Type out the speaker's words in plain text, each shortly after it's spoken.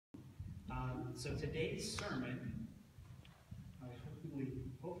So today's sermon,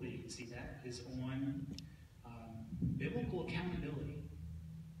 hopefully you can see that, is on biblical accountability.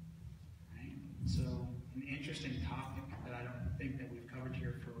 Right? So an interesting topic that I don't think that we've covered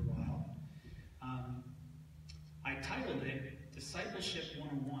here for a while. I titled it Discipleship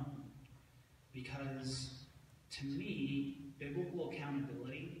 101 because, to me, biblical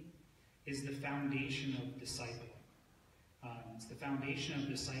accountability is the foundation of discipling. It's the foundation of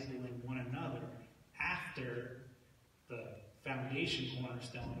discipling one another after the foundation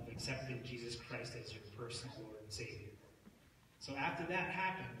cornerstone of accepting Jesus Christ as your personal Lord and Savior. So after that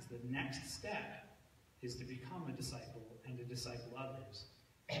happens, the next step is to become a disciple and to disciple others.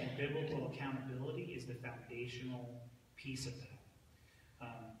 And biblical accountability is the foundational piece of that.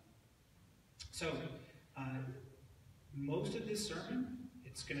 Most of this sermon,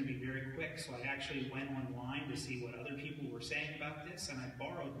 it's going to be very quick, so I actually went online to see what other people were saying about this, and I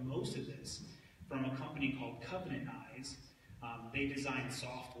borrowed most of this from a company called Covenant Eyes. They design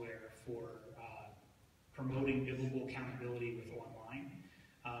software for promoting biblical accountability with online.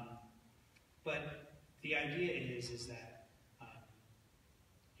 But the idea is that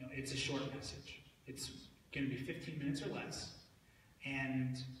it's a short message. It's going to be 15 minutes or less,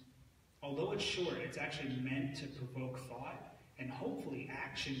 and although it's short, it's actually meant to provoke thought and hopefully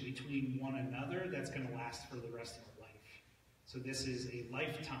action between one another that's going to last for the rest of our life. So this is a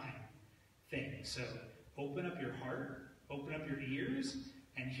lifetime thing. So open up your heart, open up your ears,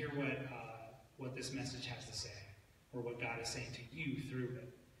 and hear what this message has to say, or what God is saying to you through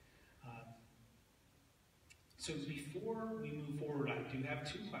it. So before we move forward, I do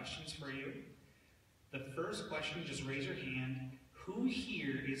have two questions for you. The first question, just raise your hand. Who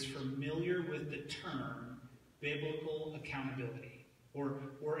here is familiar with the term biblical accountability,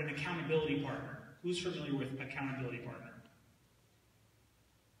 or an accountability partner? Who's familiar with accountability partner?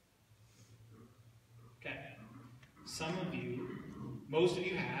 Okay. Some of you, most of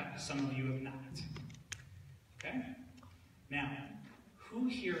you have, some of you have not. Okay? Now, who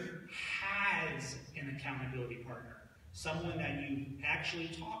here has an accountability partner? Someone that you actually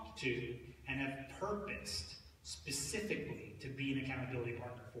talked to and have purposed specifically to be an accountability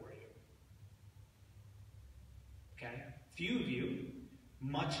partner for you. Okay? Few of you,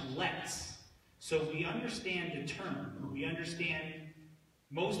 much less. So we understand the term.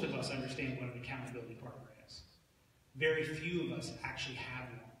 Most of us understand what an accountability partner is. Very few of us actually have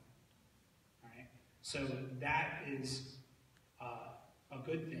one. All right? So that is a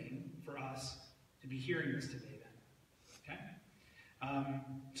good thing for us to be hearing this today then. Okay?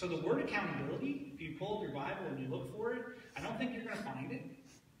 So the word accountability, if you pull up your Bible and you look for it, I don't think you're going to find it.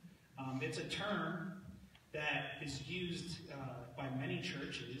 It's a term that is used by many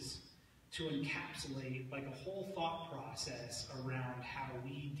churches to encapsulate like a whole thought process around how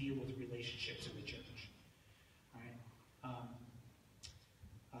we deal with relationships in the church. All right?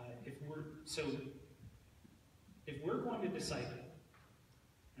 If we're going to disciple,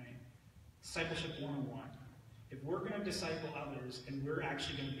 right? Discipleship 101. If we're going to disciple others and we're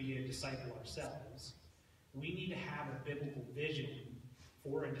actually going to be a disciple ourselves, we need to have a biblical vision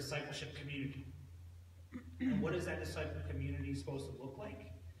for a discipleship community. And what is that disciple community supposed to look like?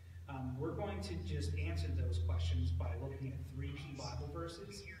 We're going to just answer those questions by looking at 3 key Bible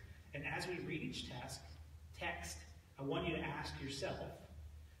verses. And as we read each text, I want you to ask yourself,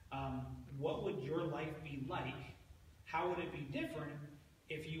 what would your life be like? How would it be different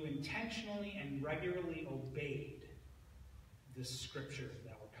if you intentionally and regularly obeyed the scripture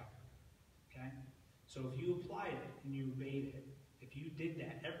that we're covering? Okay? So if you applied it and you obeyed it, if you did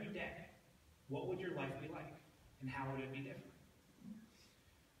that every day, what would your life be like? And how would it be different?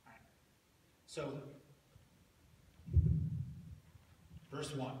 All right. So,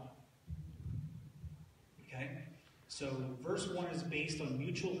 verse 1. Okay? So, verse 1 is based on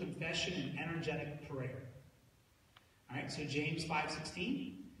mutual confession and energetic prayer. All right? So, James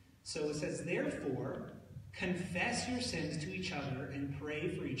 5:16. So it says, therefore, confess your sins to each other and pray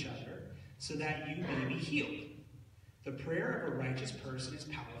for each other so that you may be healed. The prayer of a righteous person is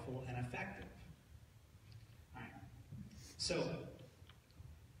powerful and effective. All right. So,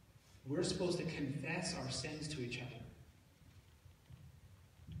 we're supposed to confess our sins to each other.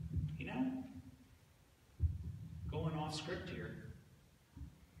 You know? Going off script here.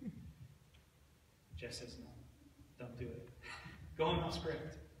 Jess says no. Don't do it. Going off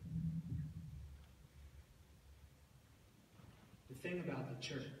script. The thing about the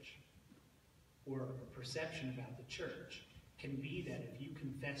church, or a perception about the church, can be that if you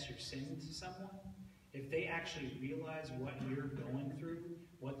confess your sin to someone, if they actually realize what you're going through,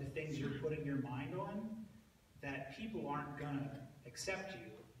 what the things you're putting your mind on, that people aren't going to accept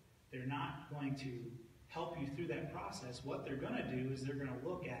you They're not going to help you through that process. What they're going to do is they're going to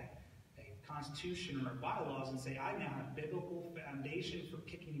look at a constitution or a bylaws and say, I now have biblical foundation for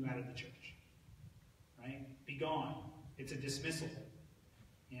kicking you out of the church. Right? Be gone. It's a dismissal.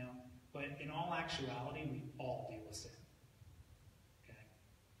 You know? But in all actuality, we all deal with sin. Okay?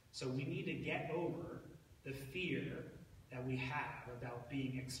 So we need to get over the fear that we have about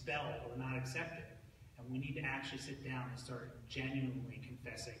being expelled or not accepted. And we need to actually sit down and start genuinely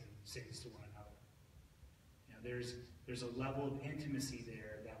confessing sins to one another. You know, there's a level of intimacy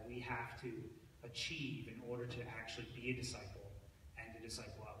there that we have to achieve in order to actually be a disciple and to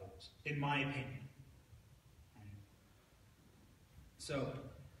disciple others, in my opinion. Right? So,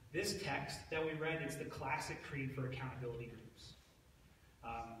 this text that we read is the classic creed for accountability groups.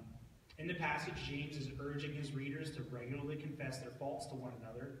 In the passage, James is urging his readers to regularly confess their faults to one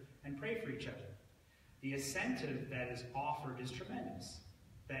another and pray for each other. The incentive that is offered is tremendous,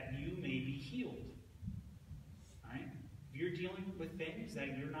 that you may be healed. Right? If you're dealing with things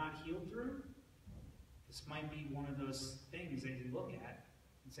that you're not healed through, this might be one of those things that you look at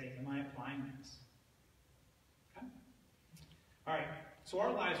and say, am I applying this? Okay? All right. So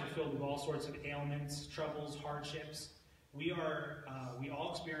our lives are filled with all sorts of ailments, troubles, hardships. We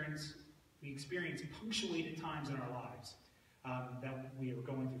all experience punctuated times in our lives that we are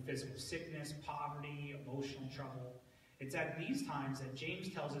going through physical sickness, poverty, emotional trouble. It's at these times that James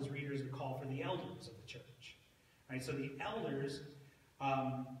tells his readers to call for the elders of the church. Right? So the elders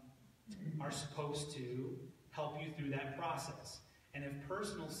are supposed to help you through that process. And if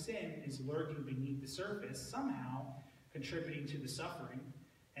personal sin is lurking beneath the surface, somehow contributing to the suffering,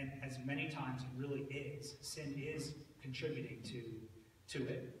 and as many times it really is, sin is contributing to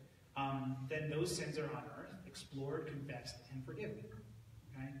it, then those sins are unearthed, explored, confessed, and forgiven.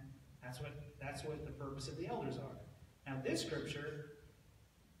 Okay? That's what the purpose of the elders are. Now this scripture,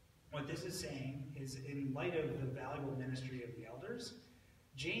 what this is saying is, in light of the valuable ministry of the elders,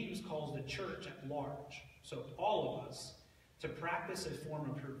 James calls the church at large, so all of us, to practice a form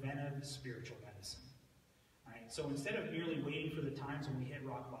of preventive spiritual medicine. Right? So instead of merely waiting for the times when we hit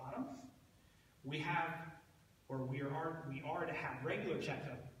rock bottom, we are to have regular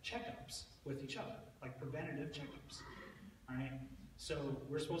checkups with each other, like preventative checkups. All right? So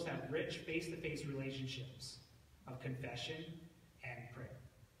we're supposed to have rich face-to-face relationships of confession and prayer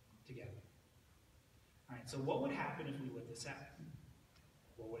together. All right, so what would happen if we lived this out?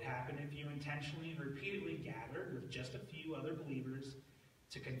 What would happen if you intentionally and repeatedly gathered with just a few other believers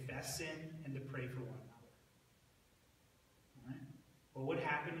to confess sin and to pray for one another? All right? What would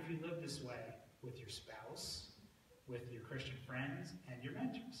happen if you lived this way with your spouse, with your Christian friends, and your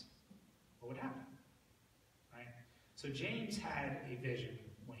mentors? What would happen? Right? So James had a vision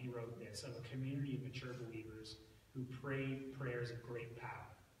when he wrote this of a community of mature believers who prayed prayers of great power.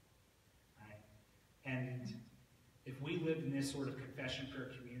 Right? And if we lived in this sort of confession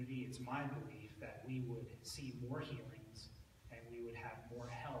prayer community, it's my belief that we would see more healings and we would have more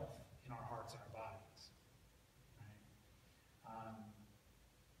health in our hearts and our bodies. Right?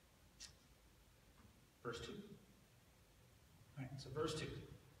 Verse 2. All right, so verse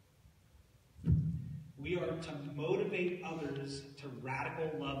 2. We are to motivate others to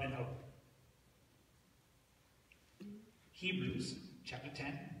radical love and hope. Hebrews chapter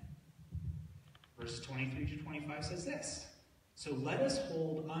 10, verses 23 to 25 says this. So let us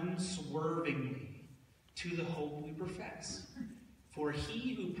hold unswervingly to the hope we profess, for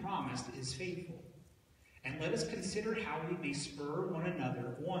he who promised is faithful. And let us consider how we may spur one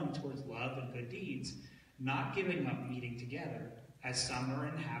another on towards love and good deeds, not giving up meeting together, as some are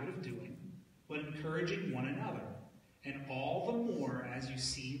in the habit of doing, but encouraging one another, and all the more as you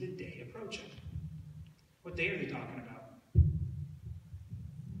see the day approaching. What day are they talking about?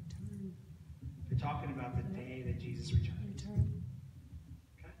 They're talking about the day that Jesus returns.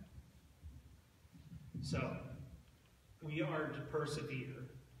 Okay? So, we are to persevere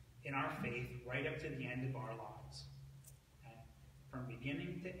in our faith right up to the end of our lives. Okay? From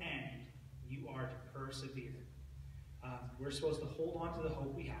beginning to end, you are to persevere. We're supposed to hold on to the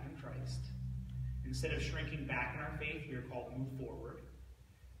hope we have in Christ. Instead of shrinking back in our faith, we are called to move forward.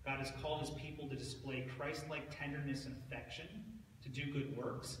 God has called his people to display Christ-like tenderness and affection, to do good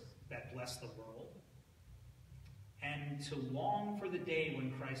works that bless the world, and to long for the day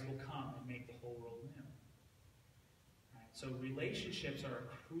when Christ will come and make the whole world new. Right? So relationships are a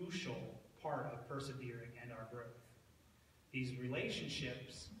crucial part of persevering and our growth. These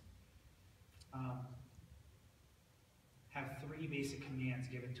relationships have three basic commands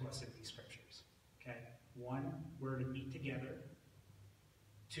given to us in these scriptures. Okay? 1, we're to meet together.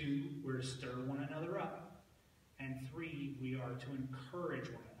 2, we're to stir one another up. And 3, we are to encourage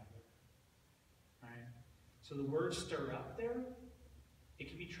one another. So the word stir up there, it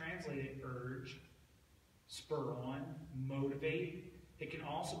can be translated urge, spur on, motivate. It can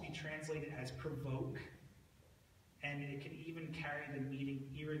also be translated as provoke, and it can even carry the meaning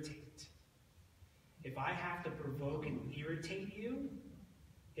irritate. If I have to provoke and irritate you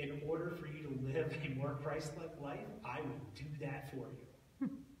in order for you to live a more Christ-like life, I would do that for you.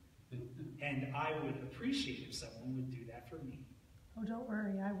 And I would appreciate if someone would do that for me. Oh, don't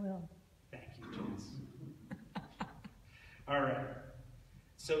worry, I will. Thank you, Jess. All right.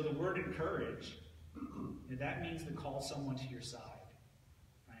 So the word encourage, that means to call someone to your side.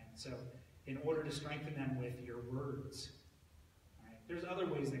 Right? So in order to strengthen them with your words. Right? There's other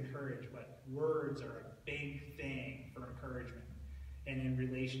ways to encourage, but words are a big thing for encouragement and in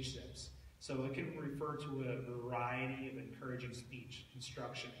relationships. So it can refer to a variety of encouraging speech,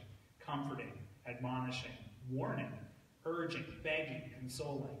 instruction, comforting, admonishing, warning, urging, begging,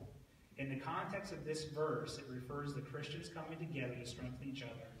 consoling. In the context of this verse, it refers to Christians coming together to strengthen each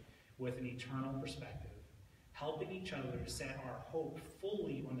other with an eternal perspective, helping each other to set our hope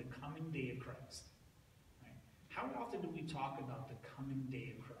fully on the coming day of Christ. Right? How often do we talk about the coming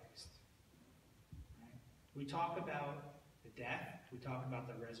day of Christ? Right? We talk about the death, we talk about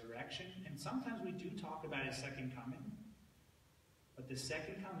the resurrection, and sometimes we do talk about his second coming. But the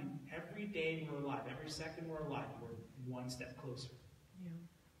second coming, every day we're alive, every second we're alive, we're one step closer. Yeah.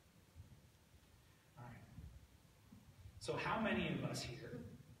 All right. So how many of us here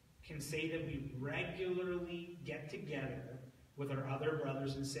can say that we regularly get together with our other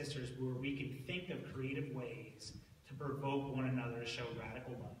brothers and sisters where we can think of creative ways to provoke one another to show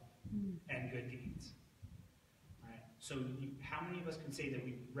radical love and good deeds? All right. So how many of us can say that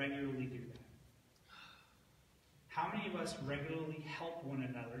we regularly do that? How many of us regularly help one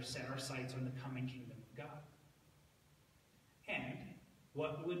another set our sights on the coming kingdom of God? And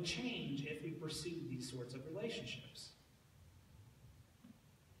what would change if we pursued these sorts of relationships?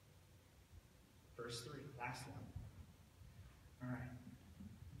 Verse 3, last one. All right,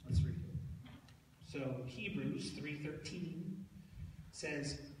 let's read it. So Hebrews 3:13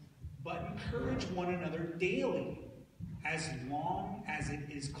 says, "But encourage one another daily, as long as it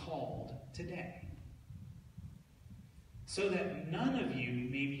is called today, so that none of you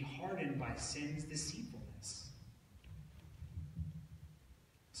may be hardened by sin's deceitfulness."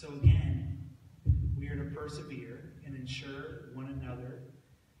 So again, we are to persevere and ensure one another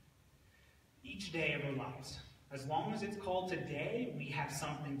each day of our lives. As long as it's called today, we have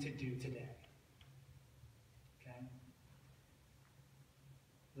something to do today. Okay?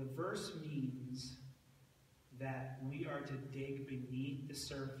 The verse means that we are to dig beneath the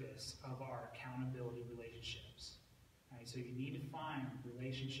surface of our accountability relationships. Right, so you need to find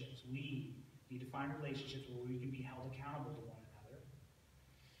relationships. We need to find relationships where we can be held accountable to one another.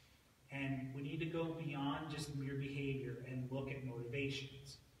 And we need to go beyond just mere behavior and look at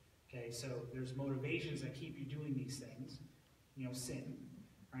motivations. Okay, so there's motivations that keep you doing these things. Sin.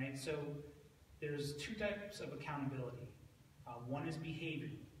 Right? So there's two types of accountability. One is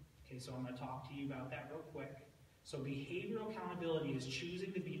behavior. Okay, so I'm going to talk to you about that real quick. So behavioral accountability is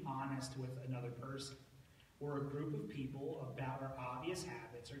choosing to be honest with another person or a group of people about our obvious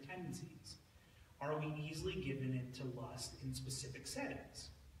habits or tendencies. Are we easily given into lust in specific settings?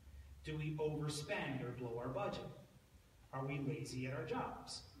 Do we overspend or blow our budget? Are we lazy at our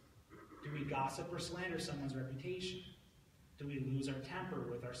jobs? Do we gossip or slander someone's reputation? Do we lose our temper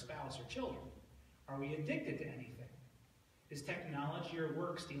with our spouse or children? Are we addicted to anything? Is technology or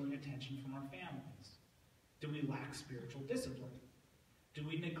work stealing attention from our families? Do we lack spiritual discipline? Do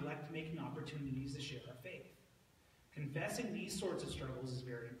we neglect making opportunities to share our faith? Confessing these sorts of struggles is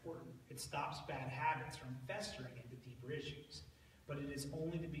very important. It stops bad habits from festering into deeper issues, but it is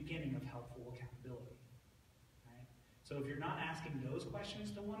only the beginning of helpful accountability. Right? So if you're not asking those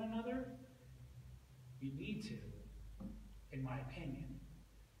questions to one another, you need to, in my opinion,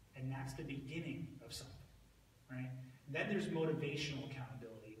 and that's the beginning of something. Right? And then there's motivational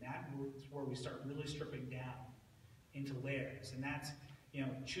accountability, and that's where we start really stripping down into layers, and that's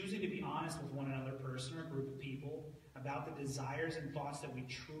choosing to be honest with one another person or group of people about the desires and thoughts that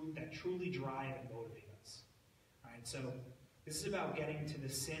truly drive and motivate us. All right, so this is about getting to the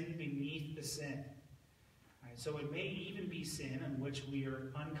sin beneath the sin. All right, so it may even be sin in which we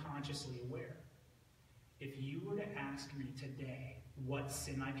are unconsciously aware. If you were to ask me today what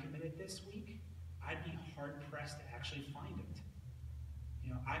sin I committed this week, I'd be hard-pressed to actually find it.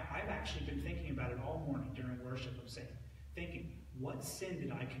 I've actually been thinking about it all morning during worship. I'm thinking, what sin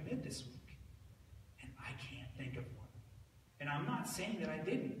did I commit this week? And I can't think of one. And I'm not saying that I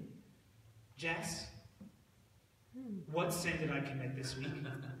didn't. Jess, what sin did I commit this week?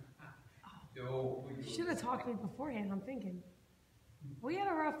 You should have talked to me beforehand, I'm thinking. We had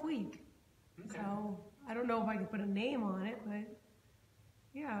a rough week. Okay. So, I don't know if I could put a name on it, but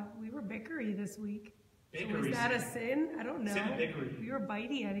yeah, we were bickery this week. So Bickery. is that a sin? I don't know. Sin and bickery. We were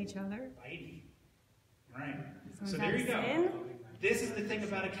bitey at each other. Bitey. Right. So So is there that you a go. sin? This is the thing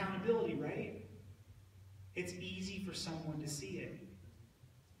about accountability, right? It's easy for someone to see it.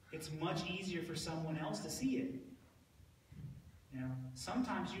 It's much easier for someone else to see it. You know,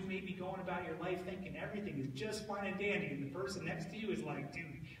 sometimes you may be going about your life thinking everything is just fine and dandy, and the person next to you is like, dude,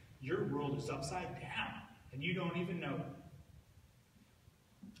 your world is upside down, and you don't even know it.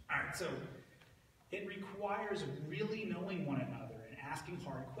 All right, so it requires really knowing one another and asking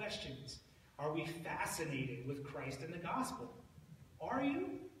hard questions. Are we fascinated with Christ and the gospel? Are you?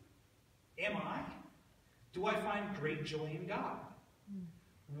 Am I? Do I find great joy in God?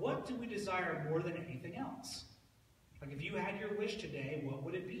 What do we desire more than anything else? Like if you had your wish today, what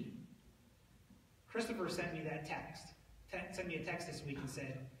would it be? Christopher sent me that text. Sent me a text this week and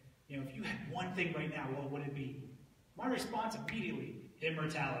said, you know, if you had one thing right now, what would it be? My response immediately,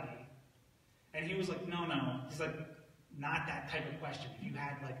 immortality. And he was like, no. He's like, not that type of question. If you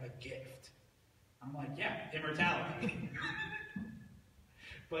had like a gift. I'm like, yeah, immortality.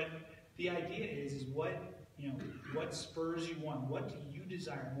 But the idea is what, you know, what spurs you on? What do you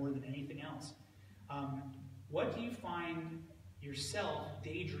desire more than anything else? What do you find yourself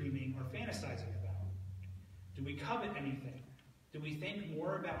daydreaming or fantasizing about? Do we covet anything? Do we think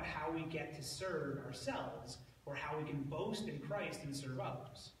more about how we get to serve ourselves or how we can boast in Christ and serve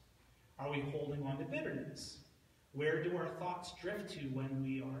others? Are we holding on to bitterness? Where do our thoughts drift to when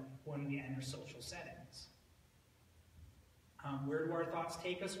we enter social settings? Where do our thoughts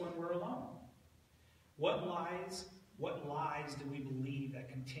take us when we're alone? What lies do we believe that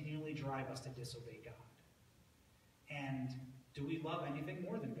continually drive us to disobey God? And do we love anything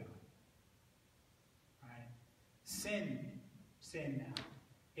more than God? All right. Sin now,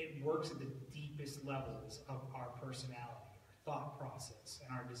 it works at the deepest levels of our personality, our thought process,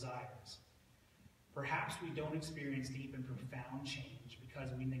 and our desires. Perhaps we don't experience deep and profound change because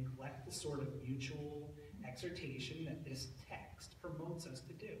we neglect the sort of mutual exhortation that this text promotes us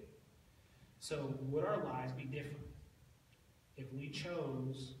to do. So would our lives be different if we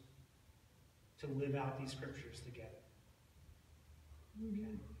chose to live out these scriptures together?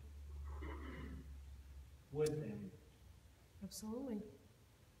 Okay. Would they? Absolutely.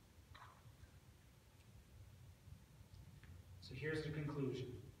 So here's the conclusion.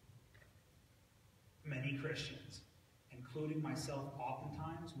 Many Christians, including myself,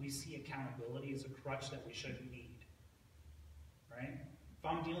 oftentimes we see accountability as a crutch that we shouldn't need. Right? If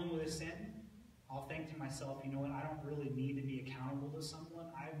I'm dealing with a sin, I'll think to myself, you know what, I don't really need to be accountable to someone.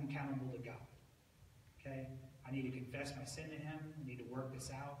 I'm accountable to God. Okay? I need to confess my sin to him. I need to work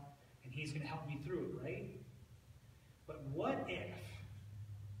this out. And he's going to help me through it, right? But what if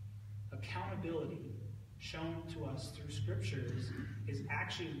accountability shown to us through scriptures is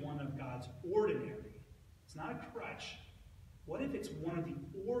actually one of God's ordinary? It's not a crutch. What if it's one of the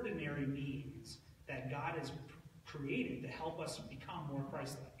ordinary means that God has created to help us become more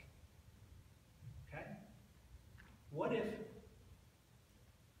Christ-like? Okay? What if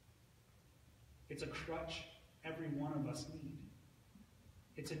it's a crutch every one of us need?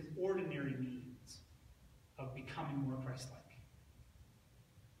 It's an ordinary means of becoming more Christ-like.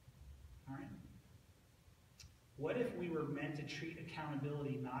 All right? What if we were meant to treat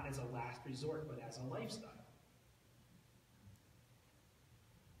accountability not as a last resort, but as a lifestyle?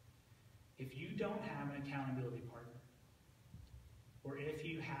 If you don't have an accountability partner, or if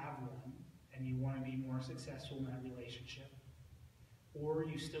you have one and you want to be more successful in that relationship, or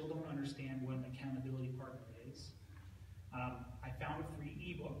you still don't understand what an accountability partner is, I found a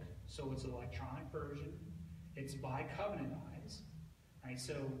free ebook, so it's an electronic version. It's by Covenant Eyes. Right?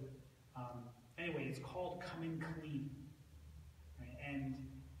 So anyway, it's called Coming Clean. Right? And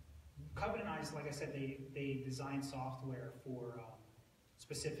Covenant Eyes, like I said, they design software for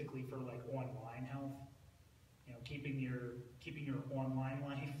specifically for like online health. You know, keeping your online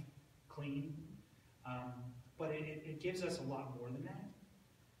life clean. But it gives us a lot more than that.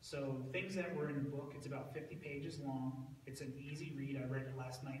 So things that were in the book, it's about 50 pages long. It's an easy read. I read it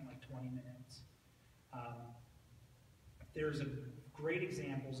last night in like 20 minutes. There's great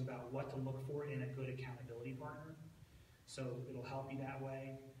examples about what to look for in a good accountability partner. So it'll help you that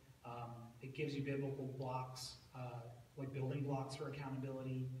way. It gives you biblical blocks, like building blocks for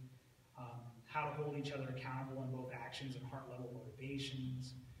accountability, how to hold each other accountable in both actions and heart-level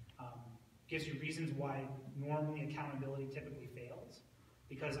motivations. Gives you reasons why normally accountability typically fails.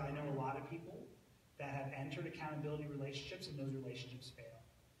 Because I know a lot of people that have entered accountability relationships and those relationships fail.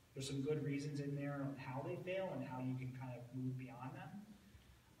 There's some good reasons in there on how they fail and how you can kind of move beyond them.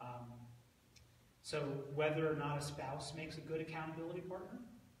 So whether or not a spouse makes a good accountability partner,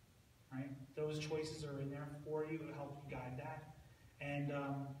 right? Those choices are in there for you to help you guide that. And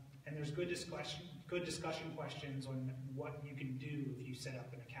there's good discussion questions on what you can do if you set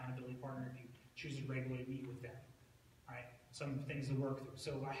up an accountability partner, if you choose to regularly meet with them, right? Some things to work through.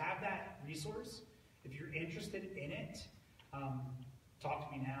 So I have that resource. If you're interested in it,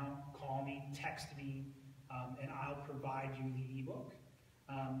 talk to me now, call me, text me, and I'll provide you the ebook.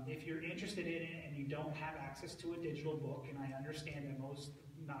 If you're interested in it and you don't have access to a digital book, and I understand that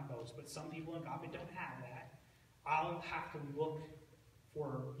not most, but some people in Agape don't have that, I'll have to look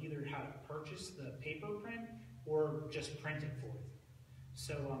for either how to purchase the paper print or just print it for you.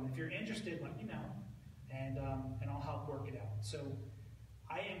 So if you're interested, let me know, and I'll help work it out. So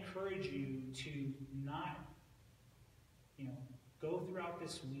I encourage you to not, go throughout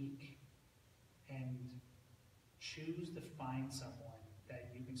this week and choose to find someone that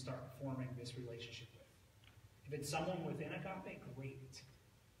you can start forming this relationship with. If it's someone within Agape, great.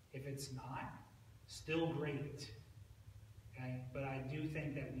 If it's not, still great. Okay? But I do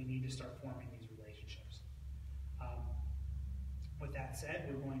think that we need to start forming these relationships. With that said,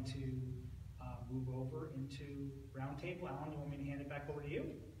 we're going to move over into roundtable. Alan, you want me to hand it back over to you?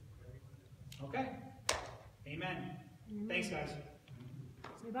 Okay. Amen. Thanks, guys.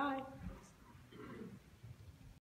 Say bye.